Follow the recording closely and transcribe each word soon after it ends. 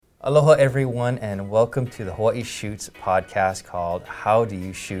Aloha everyone, and welcome to the Hawaii Shoots podcast called How Do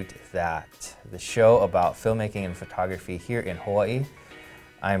You Shoot That? The show about filmmaking and photography here in Hawaii.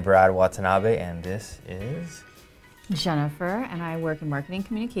 I'm Brad Watanabe, and this is Jennifer, and I work in marketing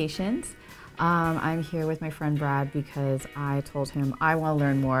communications. I'm here with my friend Brad because I told him I want to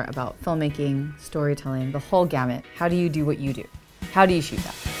learn more about filmmaking, storytelling, the whole gamut. How do you do what you do? How do you shoot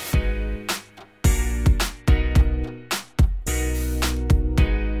that?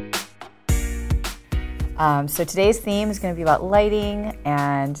 So today's theme is going to be about lighting,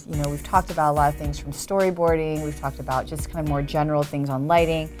 and we've talked about a lot of things from storyboarding. We've talked about just kind of more general things on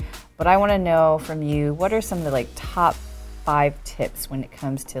lighting, but I want to know from you, what are some of the top 5 tips when it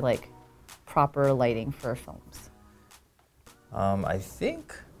comes to proper lighting for films? I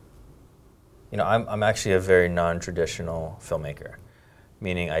think, I'm actually a very non-traditional filmmaker,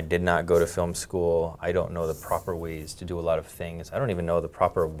 meaning I did not go to film school. I don't know the proper ways to do a lot of things. I don't even know the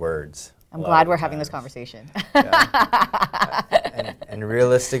proper words. I'm glad we're having this conversation. Yeah. and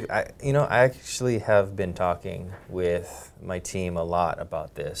realistic, I actually have been talking with my team a lot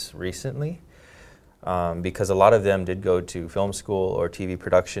about this recently, because a lot of them did go to film school or TV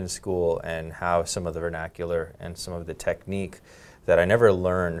production school and have some of the vernacular and some of the technique that I never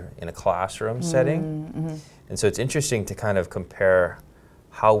learned in a classroom setting. Mm-hmm. And so it's interesting to kind of compare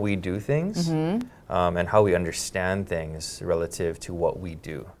how we do things, and how we understand things relative to what we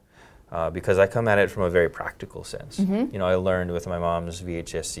do. Because I come at it from a very practical sense. Mm-hmm. I learned with my mom's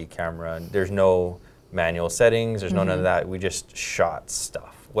VHS-C camera, and there's no manual settings, there's none of that. We just shot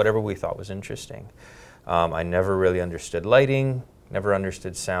stuff, whatever we thought was interesting. I never really understood lighting, never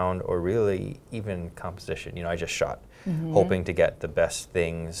understood sound, or really even composition. I just shot, hoping to get the best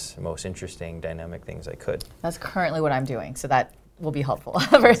things, most interesting, dynamic things I could. That's currently what I'm doing, so that will be helpful.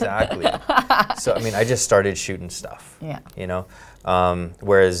 Exactly. So, I just started shooting stuff. Yeah.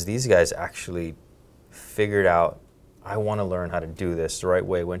 Whereas these guys actually figured out, I want to learn how to do this the right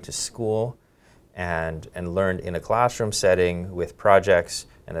way, went to school and learned in a classroom setting with projects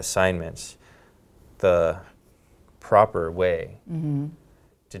and assignments the proper way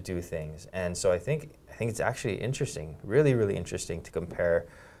to do things. And so I think it's actually interesting, really, really interesting to compare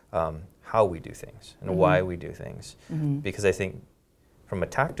how we do things and why we do things. Because I think from a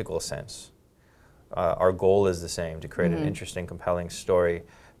tactical sense, our goal is the same, to create an interesting, compelling story,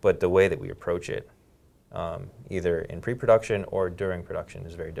 but the way that we approach it, either in pre-production or during production,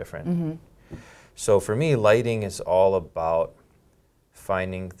 is very different. So for me, lighting is all about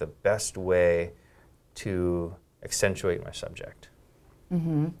finding the best way to accentuate my subject.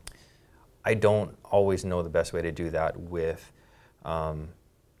 I don't always know the best way to do that with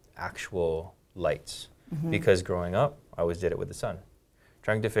actual lights, because growing up, I always did it with the sun.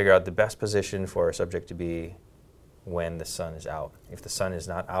 Trying to figure out the best position for a subject to be when the sun is out. If the sun is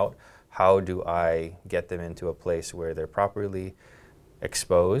not out, how do I get them into a place where they're properly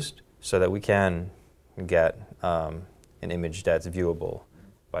exposed so that we can get an image that's viewable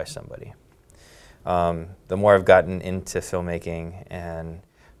by somebody? The more I've gotten into filmmaking and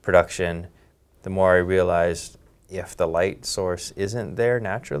production, the more I realized if the light source isn't there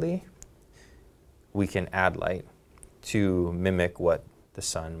naturally, we can add light to mimic what the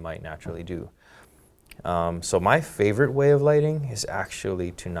sun might naturally do. So my favorite way of lighting is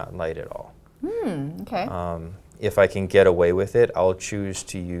actually to not light at all. Okay. If I can get away with it, I'll choose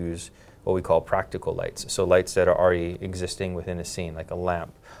to use what we call practical lights. So lights that are already existing within a scene, like a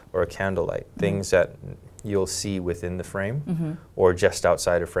lamp or a candlelight, things that you'll see within the frame or just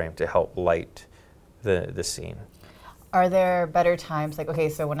outside a frame to help light the scene. Are there better times,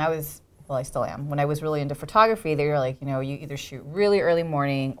 so when I was, well, I still am, when I was really into photography, they were you either shoot really early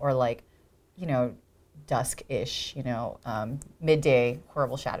morning or dusk-ish, midday,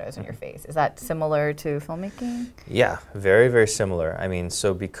 horrible shadows in your face. Is that similar to filmmaking? Yeah, very, very similar.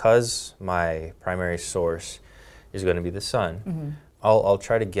 So because my primary source is going to be the sun, I'll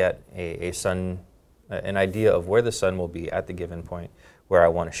try to get an idea of where the sun will be at the given point where I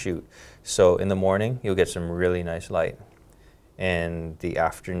want to shoot. So in the morning, you'll get some really nice light. In the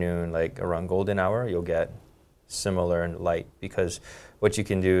afternoon, around golden hour, you'll get similar light, because what you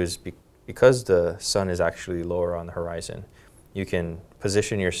can do is, because the sun is actually lower on the horizon, you can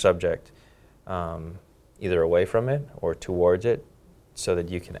position your subject either away from it or towards it so that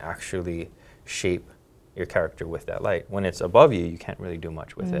you can actually shape your character with that light. When it's above you, you can't really do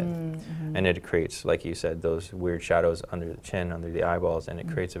much with it. And it creates, like you said, those weird shadows under the chin, under the eyeballs, and it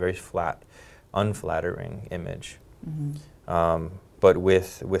creates a very flat, unflattering image. But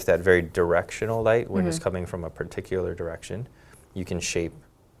with that very directional light, when it's coming from a particular direction, you can shape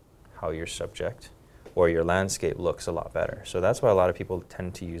how your subject or your landscape looks a lot better. So that's why a lot of people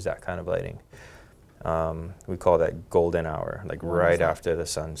tend to use that kind of lighting. We call that golden hour, like right after the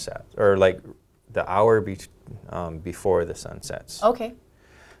sun sets, or like the hour before the sun sets. Okay.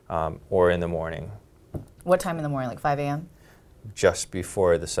 Or in the morning. What time in the morning, like 5 a.m.? Just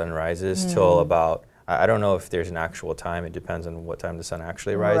before the sun rises till about, I don't know if there's an actual time, it depends on what time the sun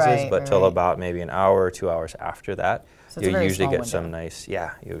actually rises, but till about maybe an hour or 2 hours after that, so you'll usually get some nice,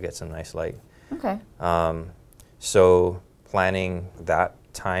 you'll get some nice light. Okay. So planning that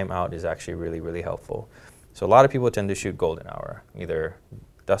time out is actually really, really helpful. So a lot of people tend to shoot golden hour, either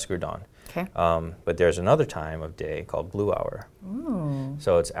dusk or dawn. Okay. But there's another time of day called blue hour. Ooh.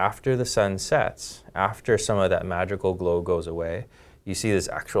 So it's after the sun sets, after some of that magical glow goes away, you see this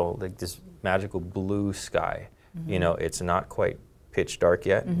actual, like this magical blue sky. You know, it's not quite pitch dark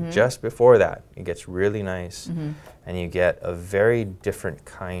yet. Just before that, it gets really nice, and you get a very different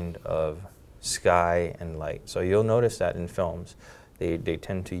kind of sky and light. So you'll notice that in films, they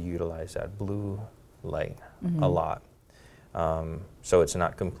tend to utilize that blue light a lot. So it's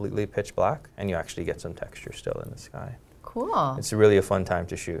not completely pitch black, and you actually get some texture still in the sky. Cool. It's really a fun time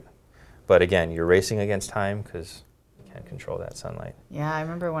to shoot. But again, you're racing against time because you can't control that sunlight. Yeah, I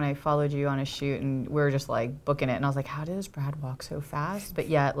remember when I followed you on a shoot and we were just like booking it, and I was like, how does Brad walk so fast? But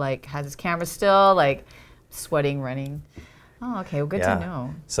yet, like, has his camera still, like, sweating, running. Oh, okay, well, good to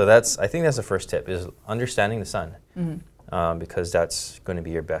know. So I think that's the first tip, is understanding the sun, because that's going to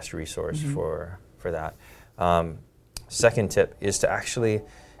be your best resource for that. Second tip is to actually,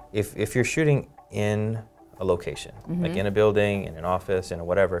 if you're shooting in a location, like in a building, in an office, in a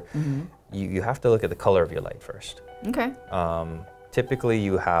whatever, you have to look at the color of your light first. Okay. Typically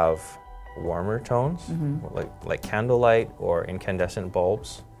you have warmer tones, like candlelight or incandescent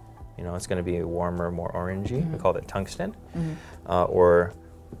bulbs. You know, it's going to be warmer, more orangey. We call it tungsten. Or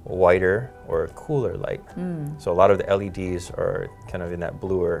whiter or cooler light. So a lot of the LEDs are kind of in that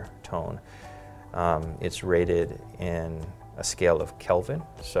bluer tone. It's rated in a scale of Kelvin.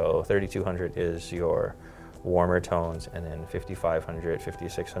 So 3200 is your warmer tones, and then 5500,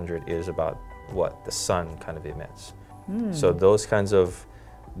 5600 is about what the sun kind of emits. So those kinds of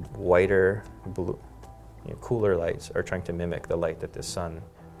whiter, blue, cooler lights are trying to mimic the light that the sun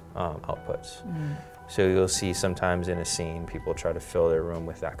outputs. So you'll see sometimes in a scene, people try to fill their room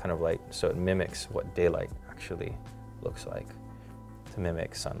with that kind of light, so it mimics what daylight actually looks like, to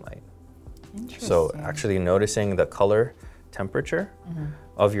mimic sunlight. So actually noticing the color temperature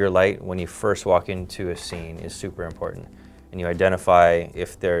of your light when you first walk into a scene is super important. And you identify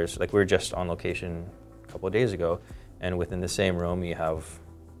if there's, like we were just on location a couple of days ago, and within the same room you have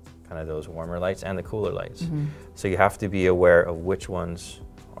kind of those warmer lights and the cooler lights. So you have to be aware of which ones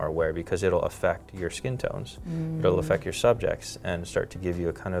are where, because it'll affect your skin tones. It'll affect your subjects and start to give you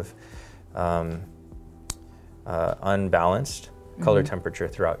a kind of unbalanced color temperature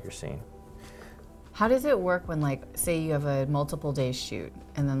throughout your scene. How does it work when, like, say you have a multiple day shoot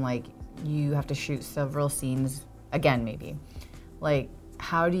and then, like, you have to shoot several scenes again, maybe? Like,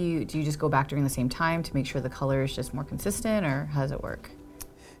 how do you just go back during the same time to make sure the color is just more consistent, or how does it work?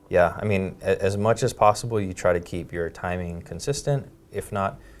 Yeah, I mean, as much as possible, you try to keep your timing consistent. If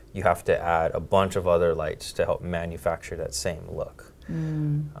not, you have to add a bunch of other lights to help manufacture that same look.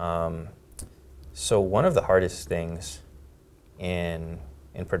 So one of the hardest things in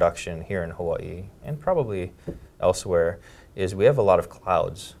production here in Hawaii, and probably elsewhere, is we have a lot of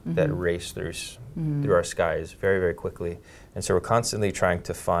clouds that race through our skies very, very quickly. And so we're constantly trying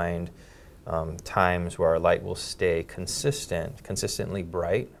to find times where our light will stay consistently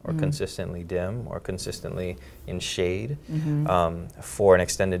bright, or consistently dim, or consistently in shade for an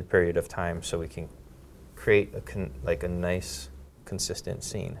extended period of time, so we can create a nice, consistent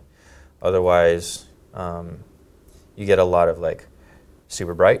scene. Otherwise, you get a lot of like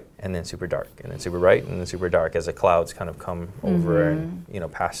super bright and then super dark, and then super bright and then super dark as the clouds kind of come over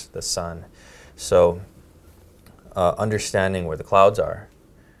and past the sun. So understanding where the clouds are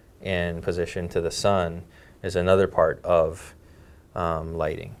in position to the sun is another part of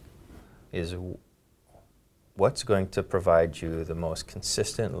lighting. Is what's going to provide you the most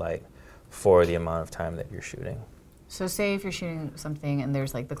consistent light for the amount of time that you're shooting. So say if you're shooting something and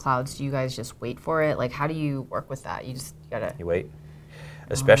there's like the clouds, do you guys just wait for it? Like, how do you work with that? You gotta... You wait.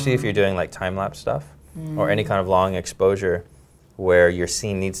 Especially if you're doing like time-lapse stuff or any kind of long exposure where your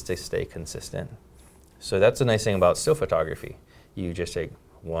scene needs to stay consistent. So that's the nice thing about still photography. You just take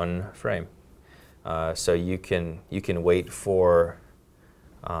one frame. So you can wait for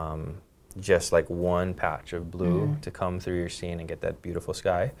just like one patch of blue to come through your scene and get that beautiful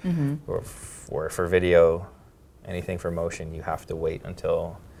sky. Or for video, anything for motion, you have to wait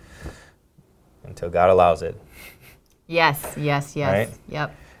until until God allows it. Yes, yes, yes. Right?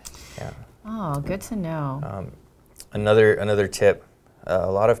 Yep. Yeah. Oh, good to know. Another tip, a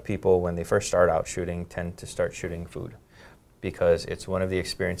lot of people when they first start out shooting tend to start shooting food because it's one of the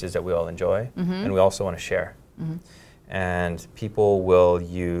experiences that we all enjoy and we also want to share. And people will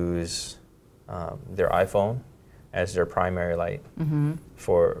use their iPhone as their primary light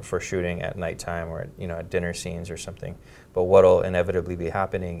for shooting at nighttime or at dinner scenes or something. But what'll inevitably be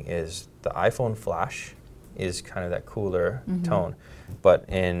happening is the iPhone flash is kind of that cooler tone. But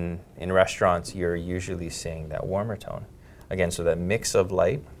in restaurants, you're usually seeing that warmer tone. Again, so that mix of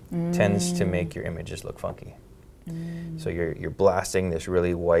light tends to make your images look funky. So you're blasting this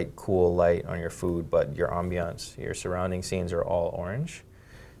really white, cool light on your food, but your ambiance, your surrounding scenes are all orange.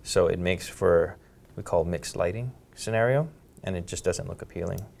 So it makes for, we call mixed lighting scenario, and it just doesn't look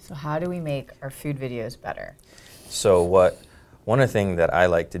appealing. So how do we make our food videos better? So one of the things that I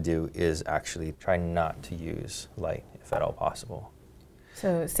like to do is actually try not to use light, if at all possible.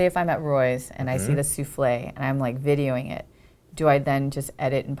 So say if I'm at Roy's and I see the souffle and I'm like videoing it, do I then just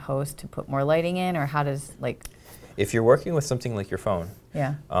edit and post to put more lighting in, or how does If you're working with something like your phone,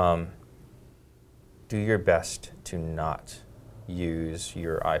 yeah, do your best to not use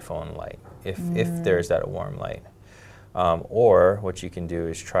your iPhone light if there's that warm light. Or what you can do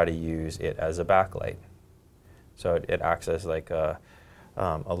is try to use it as a backlight. So it acts as like a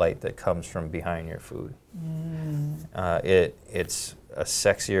light that comes from behind your food. It's a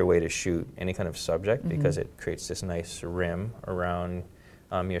sexier way to shoot any kind of subject because it creates this nice rim around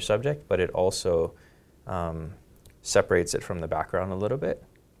your subject, but it also separates it from the background a little bit,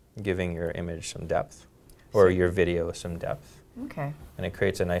 giving your image some depth or your video some depth. Okay. And it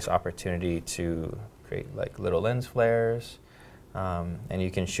creates a nice opportunity to create like little lens flares, and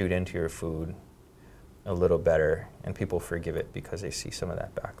you can shoot into your food a little better, and people forgive it because they see some of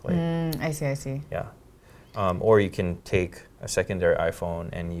that backlight. I see. Yeah. Or you can take a secondary iPhone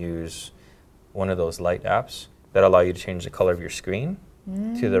and use one of those light apps that allow you to change the color of your screen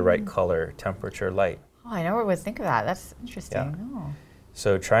to the right color, temperature, light. Oh, I never would think of that. That's interesting. Yeah. Oh.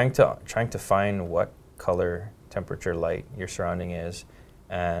 So trying to find what color, temperature, light your surrounding is,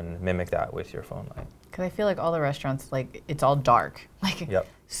 and mimic that with your phone light. Because I feel like all the restaurants, it's all dark,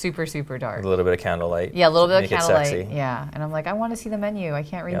 super, super dark. A little bit of candlelight. Yeah, a little bit of candlelight. candlelight. Yeah, and I'm like, I want to see the menu. I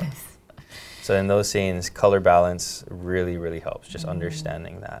can't read this. So in those scenes, color balance really, really helps. Just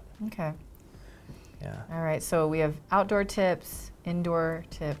understanding that. Okay. Yeah. All right. So we have outdoor tips, indoor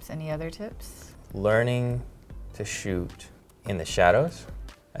tips. Any other tips? Learning to shoot in the shadows,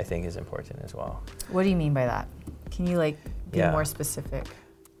 I think, is important as well. What do you mean by that? Can you be more specific?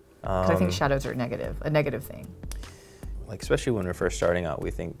 Because I think shadows are a negative thing. Like especially when we're first starting out, we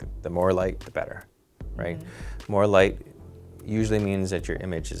think the more light, the better, right? More light usually means that your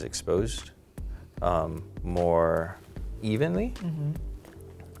image is exposed more evenly,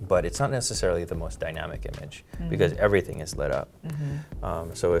 but it's not necessarily the most dynamic image because everything is lit up.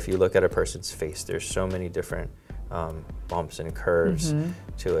 So if you look at a person's face, there's so many different bumps and curves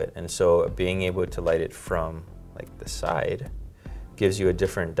to it, and so being able to light it from the side gives you a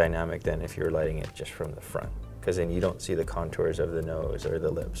different dynamic than if you're lighting it just from the front, because then you don't see the contours of the nose or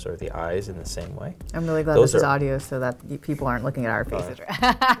the lips or the eyes in the same way. I'm really glad this is audio so that people aren't looking at our faces.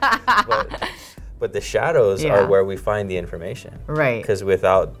 But the shadows are where we find the information. Right. Because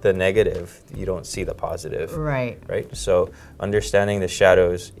without the negative, you don't see the positive. Right. Right. So understanding the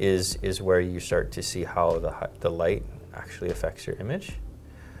shadows is where you start to see how the light actually affects your image.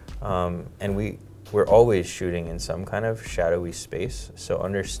 And we're always shooting in some kind of shadowy space. So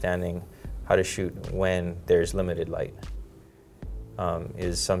understanding how to shoot when there's limited light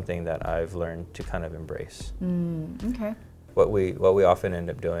is something that I've learned to kind of embrace. Okay. What we often end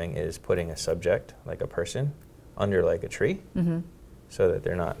up doing is putting a subject, like a person, under a tree, so that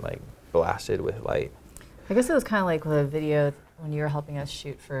they're not blasted with light. I guess it was kind of like with a video when you were helping us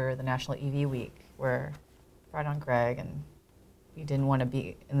shoot for the National EV Week, where brought on Greg and you didn't want to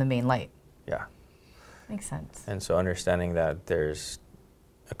be in the main light. Yeah. Makes sense. And so understanding that there's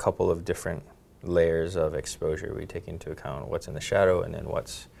a couple of different layers of exposure we take into account, what's in the shadow and then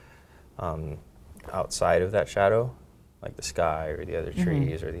what's outside of that shadow, like the sky or the other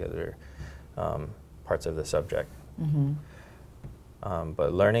trees or the other parts of the subject.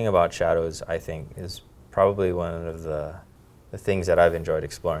 But learning about shadows, I think, is probably one of the things that I've enjoyed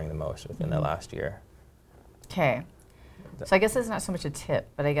exploring the most within the last year. Okay. So I guess it's not so much a tip,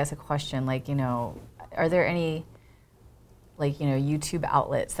 but I guess a question, are there any, YouTube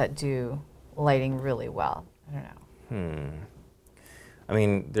outlets that do lighting really well? I don't know. I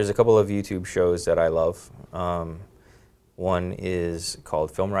mean, there's a couple of YouTube shows that I love. One is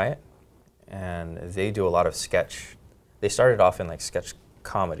called Film Riot, and they do a lot of sketch. They started off in like sketch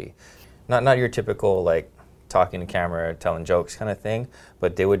comedy, not your typical like talking to camera, telling jokes kind of thing,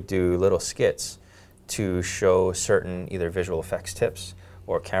 but they would do little skits to show certain either visual effects tips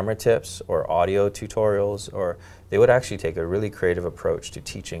or camera tips or audio tutorials, or they would actually take a really creative approach to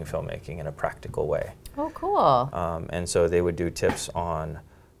teaching filmmaking in a practical way. Oh, cool. And so they would do tips on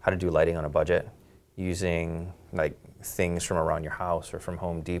how to do lighting on a budget using like things from around your house or from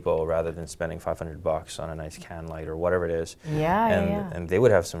Home Depot rather than spending $500 on a nice can light or whatever it is. And they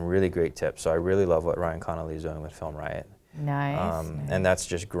would have some really great tips. So I really love what Ryan Connolly is doing with Film Riot. Nice. And that's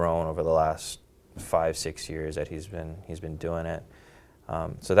just grown over the last 5-6 years that he's been doing it.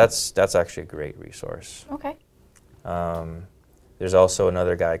 So that's actually a great resource. Okay. There's also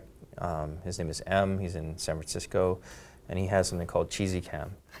another guy, his name is M, he's in San Francisco, and he has something called Cheesy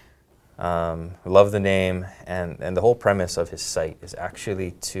Cam. Love the name, and the whole premise of his site is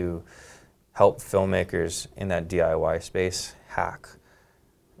actually to help filmmakers in that DIY space hack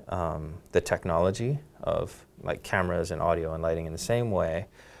the technology of like cameras and audio and lighting in the same way,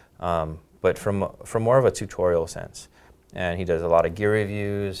 but from more of a tutorial sense. And he does a lot of gear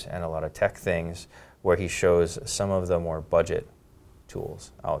reviews and a lot of tech things where he shows some of the more budget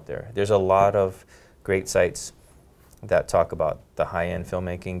tools out there. There's a lot of great sites that talk about the high-end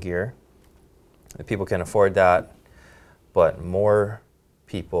filmmaking gear. People can afford that, but more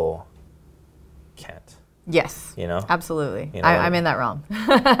people can't. Yes. You know? Absolutely. You know, I'm in that realm.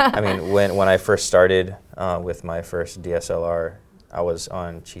 I mean, when I first started with my first DSLR, I was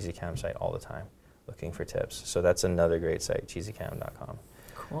on Cheesy Cam site all the time looking for tips. So that's another great site, cheesycam.com.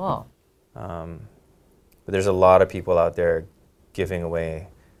 Cool. But there's a lot of people out there giving away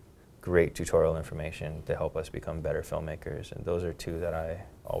great tutorial information to help us become better filmmakers, and those are two that I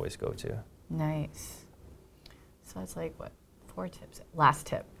always go to. Nice. So that's like, what, 4 tips? Last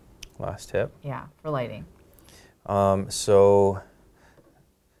tip. Last tip? Yeah, for lighting. So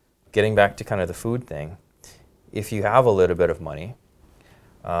getting back to kind of the food thing, if you have a little bit of money,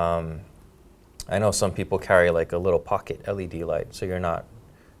 I know some people carry like a little pocket LED light, so you're not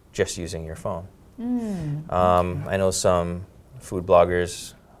just using your phone. I know some food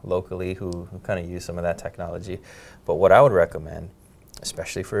bloggers locally who kind of use some of that technology, but what I would recommend,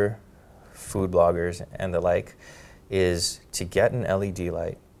 especially for food bloggers and the like, is to get an LED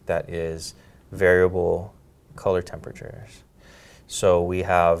light that is variable color temperatures. So we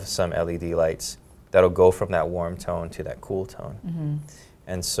have some LED lights that'll go from that warm tone to that cool tone.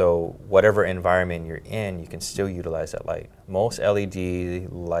 And so whatever environment you're in, you can still utilize that light. Most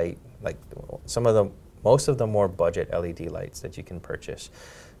LED light, like most of the more budget LED lights that you can purchase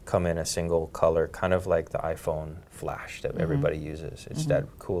come in a single color, kind of like the iPhone flash that everybody uses. It's that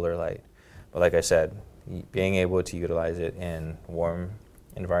cooler light. But like I said, being able to utilize it in warm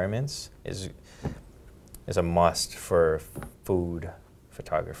environments is a must for food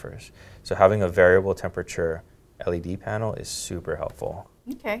photographers. So having a variable temperature LED panel is super helpful.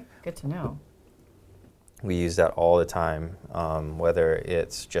 Okay, good to know. We use that all the time, whether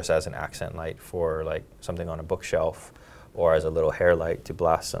it's just as an accent light for like something on a bookshelf, or as a little hair light to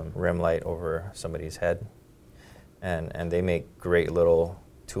blast some rim light over somebody's head. And they make great little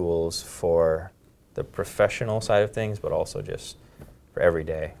tools for the professional side of things, but also just for every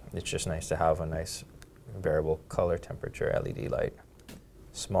day. It's just nice to have a nice variable color temperature LED light.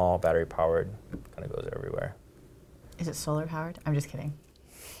 Small, battery powered, kind of goes everywhere. Is it solar powered? I'm just kidding.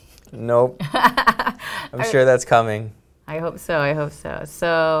 Nope. I'm sure that's coming. I hope so. I hope so.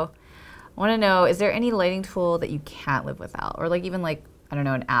 So I want to know, is there any lighting tool that you can't live without? Or like even like, I don't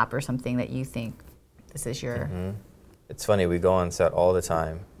know, an app or something that you think this is your... It's funny, we go on set all the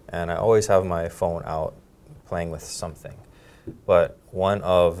time, and I always have my phone out playing with something. But one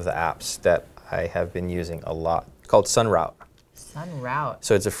of the apps that I have been using a lot, called SunRoute. SunRoute.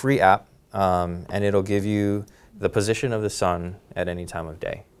 So it's a free app, and it'll give you the position of the sun at any time of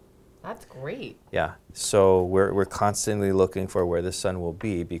day. That's great. Yeah, so we're constantly looking for where the sun will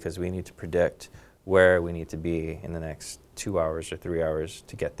be because we need to predict where we need to be in the next 2 hours or 3 hours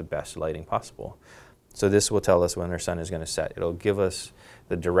to get the best lighting possible. So this will tell us when our sun is going to set. It'll give us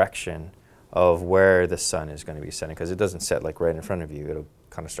the direction of where the sun is going to be setting, because it doesn't set like right in front of you. It'll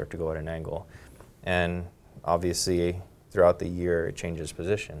kind of start to go at an angle. And obviously throughout the year it changes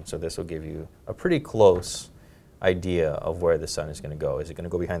position, so this will give you a pretty close idea of where the sun is going to go. Is it going to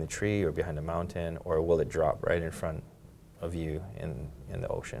go behind the tree or behind the mountain, or will it drop right in front of you in the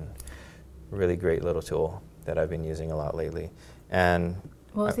ocean? Really great little tool that I've been using a lot lately. And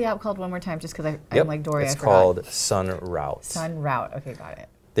what was the app called one more time, just because I'm like Dory, it's I forgot. called SunRoute. SunRoute, okay, got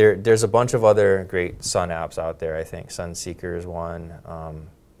it. There's a bunch of other great sun apps out there, I think. Sunseeker is one,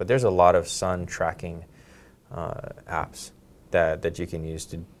 But there's a lot of sun tracking apps that you can use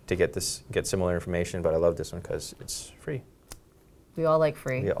to get similar information. But I love this one because it's free. We all like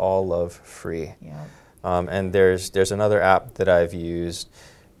free. We all love free. Yeah. And there's another app that I've used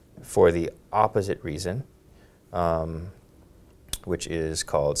for the opposite reason, which is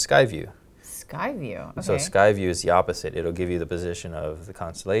called Skyview. Skyview. Okay. So Skyview is the opposite. It'll give you the position of the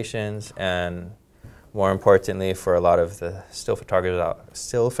constellations, and more importantly, for a lot of the still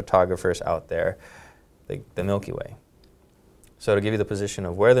photographers out there, the Milky Way. So it'll give you the position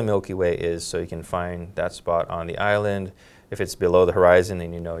of where the Milky Way is, so you can find that spot on the island. If it's below the horizon,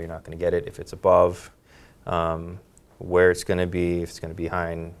 then you know you're not going to get it. If it's above, where it's going to be, if it's going to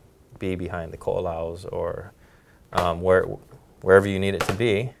be behind the Ko'olaus, or wherever you need it to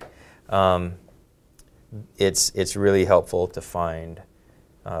be. It's really helpful to find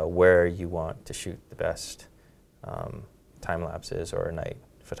where you want to shoot the best time lapses or night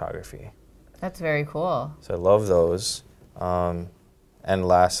photography. That's very cool. So I love those. And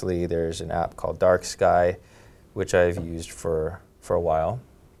lastly, there's an app called Dark Sky, which I've used for a while,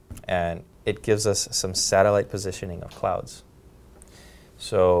 and it gives us some satellite positioning of clouds.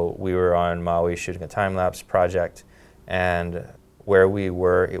 So we were on Maui shooting a time-lapse project, and where we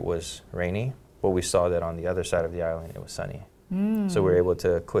were, it was rainy, but we saw that on the other side of the island, it was sunny. So we were able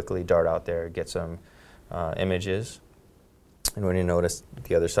to quickly dart out there, get some images, and when you noticed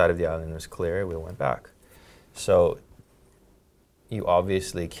the other side of the island was clear, we went back. So you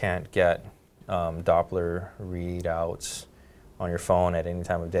obviously can't get Doppler readouts on your phone at any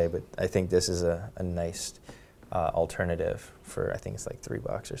time of day, but I think this is a nice alternative for, I think it's like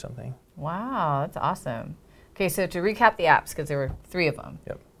 $3 or something. Wow, that's awesome. Okay, so to recap the apps, because there were 3 of them.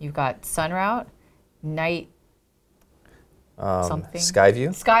 Yep. You've got Sunroute, Night something. Skyview.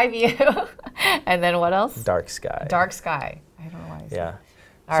 Skyview. And then what else? Dark Sky. Dark Sky. I don't know why I said Yeah. All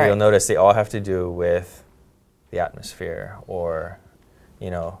so right. you'll notice they all have to do with the atmosphere, or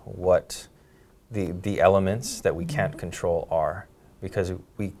what the elements that we can't control are, because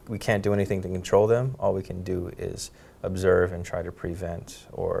we can't do anything to control them. All we can do is observe and try to prevent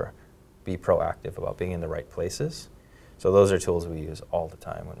or be proactive about being in the right places. So those are tools we use all the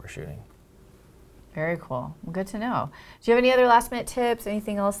time when we're shooting. Very cool. Well, good to know. Do you have any other last minute tips?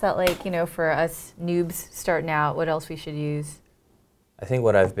 Anything else that, for us noobs starting out, what else we should use? I think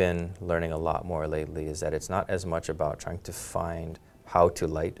what I've been learning a lot more lately is that it's not as much about trying to find how to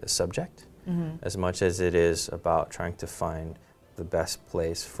light a subject, as much as it is about trying to find the best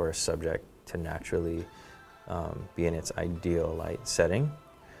place for a subject to naturally be in its ideal light setting.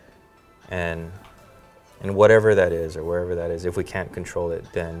 And whatever that is, or wherever that is, if we can't control it,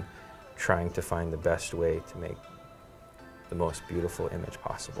 then trying to find the best way to make the most beautiful image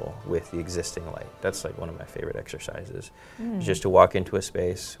possible with the existing light. That's one of my favorite exercises, just to walk into a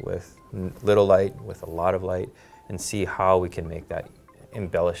space with little light, with a lot of light, and see how we can make that,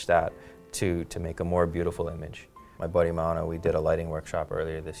 embellish that to make a more beautiful image. My buddy Mauna, we did a lighting workshop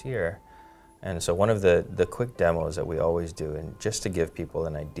earlier this year, and so one of the quick demos that we always do, and just to give people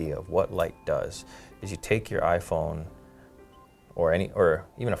an idea of what light does, is you take your iPhone or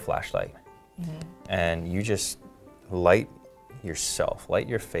even a flashlight, and you just light yourself, light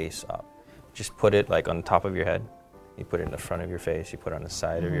your face up. Just put it on the top of your head, you put it in the front of your face, you put it on the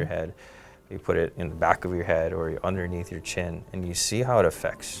side of your head, you put it in the back of your head or underneath your chin, and you see how it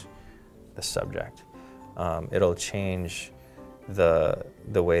affects the subject. It'll change the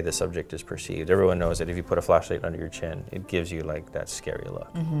way the subject is perceived. Everyone knows that if you put a flashlight under your chin, it gives you that scary look,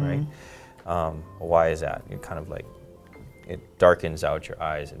 right? Why is that? It kind of it darkens out your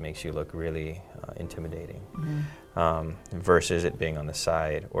eyes. It makes you look really intimidating. Versus it being on the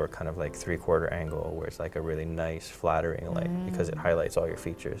side, or kind of 3/4 angle, where it's a really nice flattering light, because it highlights all your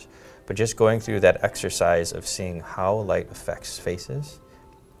features. But just going through that exercise of seeing how light affects faces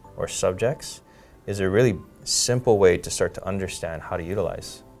or subjects is a really simple way to start to understand how to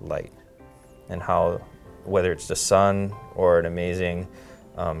utilize light, and how, whether it's the sun or an amazing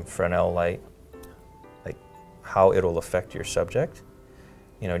Fresnel light, how it'll affect your subject.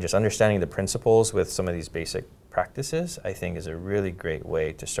 Just understanding the principles with some of these basic practices, I think, is a really great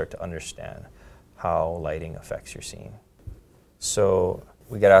way to start to understand how lighting affects your scene. So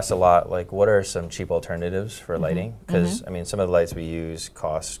we get asked a lot, what are some cheap alternatives for lighting? Because some of the lights we use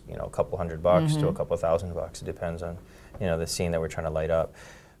cost a couple $100 to a couple $1,000. It depends on the scene that we're trying to light up.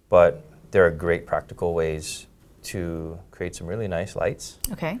 But there are great practical ways to create some really nice lights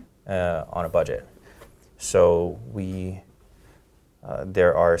on a budget. So we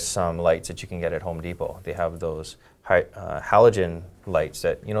there are some lights that you can get at Home Depot. They have those halogen lights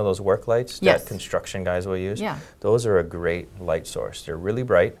that, you know, those work lights that construction guys will use? Yeah. Those are a great light source. They're really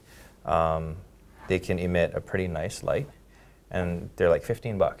bright. They can emit a pretty nice light, and they're like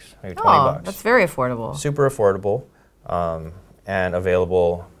 $15, maybe $20. Oh, that's very affordable. Super affordable, and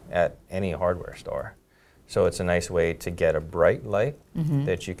available at any hardware store. So it's a nice way to get a bright light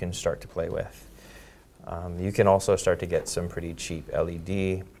that you can start to play with. You can also start to get some pretty cheap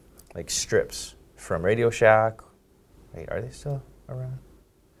LED, like strips from Radio Shack. Wait, are they still around?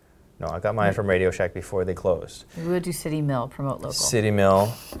 No, I got mine from Radio Shack before they closed. We would do City Mill, promote local. City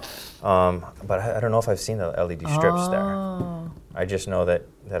Mill, but I don't know if I've seen the LED strips there. I just know that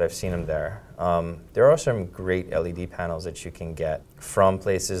I've seen them there. There are some great LED panels that you can get from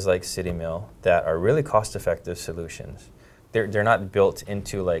places like City Mill that are really cost-effective solutions. They're not built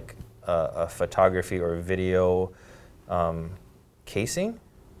into like a photography or video casing.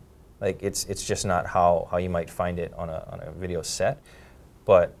 Like it's just not how you might find it on a video set,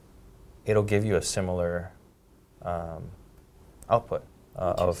 but it'll give you a similar output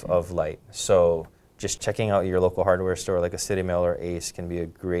of light. So just checking out your local hardware store like a City Mill or Ace can be a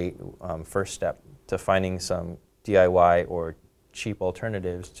great first step to finding some DIY or cheap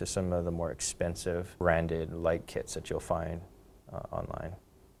alternatives to some of the more expensive branded light kits that you'll find online.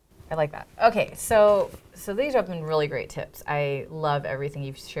 I like that. Okay, so these have been really great tips. I love everything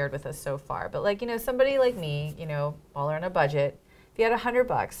you've shared with us so far. But like, you know, somebody like me, you know, baller on a budget, if you had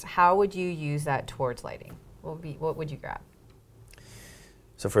 $100, how would you use that towards lighting? What would you grab?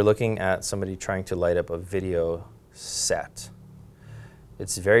 So if we're looking at somebody trying to light up a video set,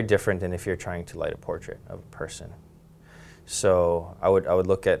 it's very different than if you're trying to light a portrait of a person. So I would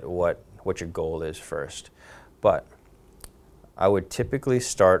look at what your goal is first. But I would typically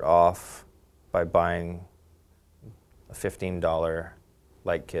start off by buying a $15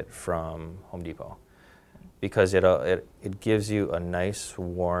 light kit from Home Depot, because it gives you a nice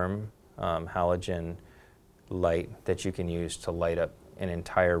warm halogen light that you can use to light up an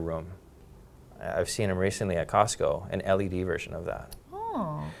entire room. I've seen them recently at Costco, an LED version of that.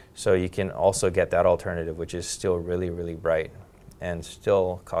 Oh. So you can also get that alternative, which is still really, really bright and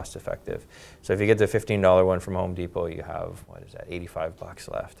still cost effective. So if you get the $15 one from Home Depot, you have, what is that,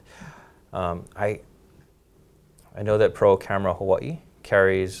 $85 left. I know that Pro Camera Hawaii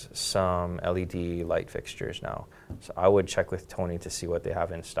carries some LED light fixtures now. So I would check with Tony to see what they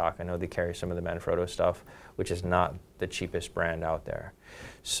have in stock. I know they carry some of the Manfrotto stuff, which is not the cheapest brand out there.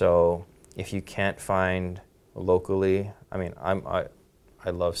 So if you can't find locally, I mean, I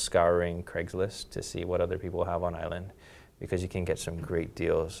love scouring Craigslist to see what other people have on island, because you can get some great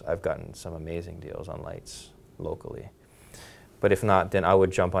deals. I've gotten some amazing deals on lights locally. But if not, then I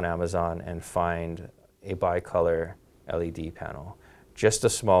would jump on Amazon and find a bicolor LED panel. Just a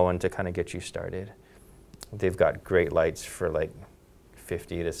small one to kind of get you started. They've got great lights for like $50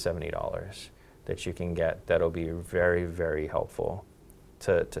 to $70 that you can get that'll be very, very helpful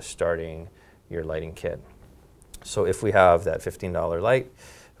to starting your lighting kit. So if we have that $15 light,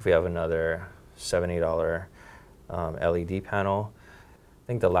 if we have another $70 LED panel, I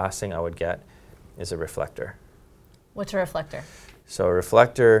think the last thing I would get is a reflector. What's a reflector? So a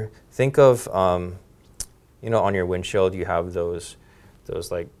reflector, think of, you know, on your windshield you have those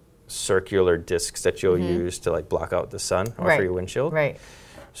like circular discs that you'll use to like block out the sun off of your windshield. Right.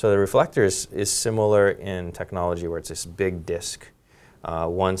 So the reflector is similar in technology, where it's this big disc.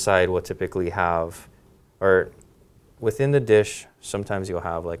 One side will typically have, or within the dish, sometimes you'll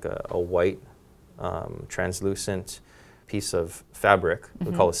have like a white translucent piece of fabric,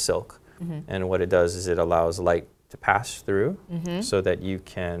 we call it silk. And what it does is it allows light to pass through so that you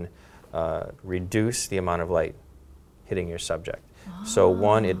can reduce the amount of light hitting your subject. So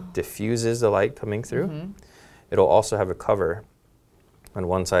one, it diffuses the light coming through. It'll also have a cover. On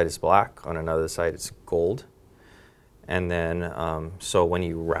one side it's black, on another side it's gold. And then, so when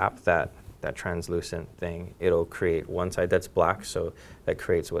you wrap that translucent thing, it'll create one side that's black, so that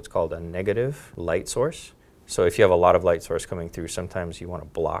creates what's called a negative light source. So if you have a lot of light source coming through, sometimes you want to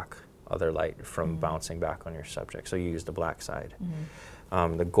block other light from bouncing back on your subject, so you use the black side.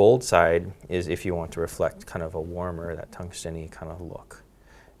 The gold side is if you want to reflect kind of a warmer, that tungsten-y kind of look.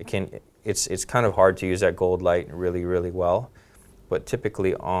 It's kind of hard to use that gold light really, really well, but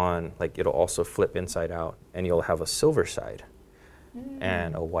typically it'll also flip inside out, and you'll have a silver side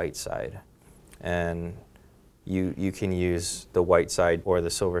and a white side. And you can use the white side or the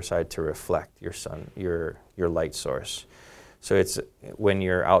silver side to reflect your light source. So it's when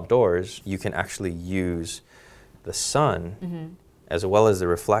you're outdoors, you can actually use the sun as well as the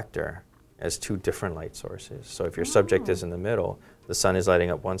reflector as two different light sources. So if your subject is in the middle, the sun is lighting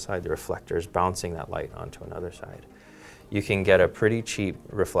up one side, the reflector is bouncing that light onto another side. You can get a pretty cheap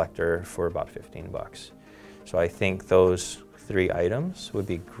reflector for about 15 bucks. So I think those 3 items would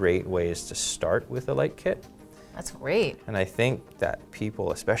be great ways to start with a light kit. That's great. And I think that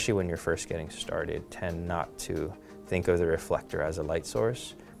people, especially when you're first getting started, tend not to think of the reflector as a light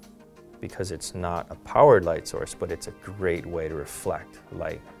source because it's not a powered light source, but it's a great way to reflect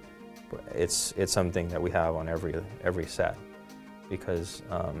light. It's something that we have on every set because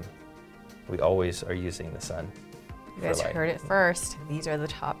we always are using the sun. You guys heard it first. These are the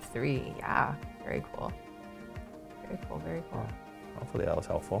top 3. Yeah, very cool. Very cool, very cool. Hopefully that was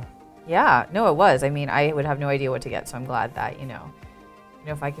helpful. Yeah, no, it was. I mean, I would have no idea what to get, so I'm glad that, you know,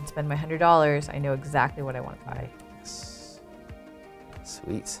 if I can spend my $100, I know exactly what I want to buy. Yes.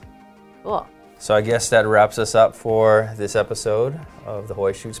 Sweet. Cool. So I guess that wraps us up for this episode of the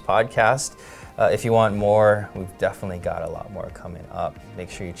Hoy Shoots podcast. If you want more, we've definitely got a lot more coming up.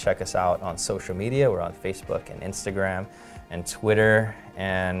 Make sure you check us out on social media. We're on Facebook and Instagram and Twitter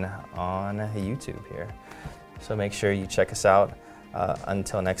and on YouTube here. So make sure you check us out.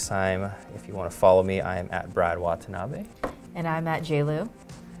 Until next time, if you want to follow me, I am at Brad Watanabe. And I'm at JLou.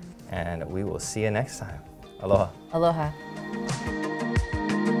 And we will see you next time. Aloha. Aloha.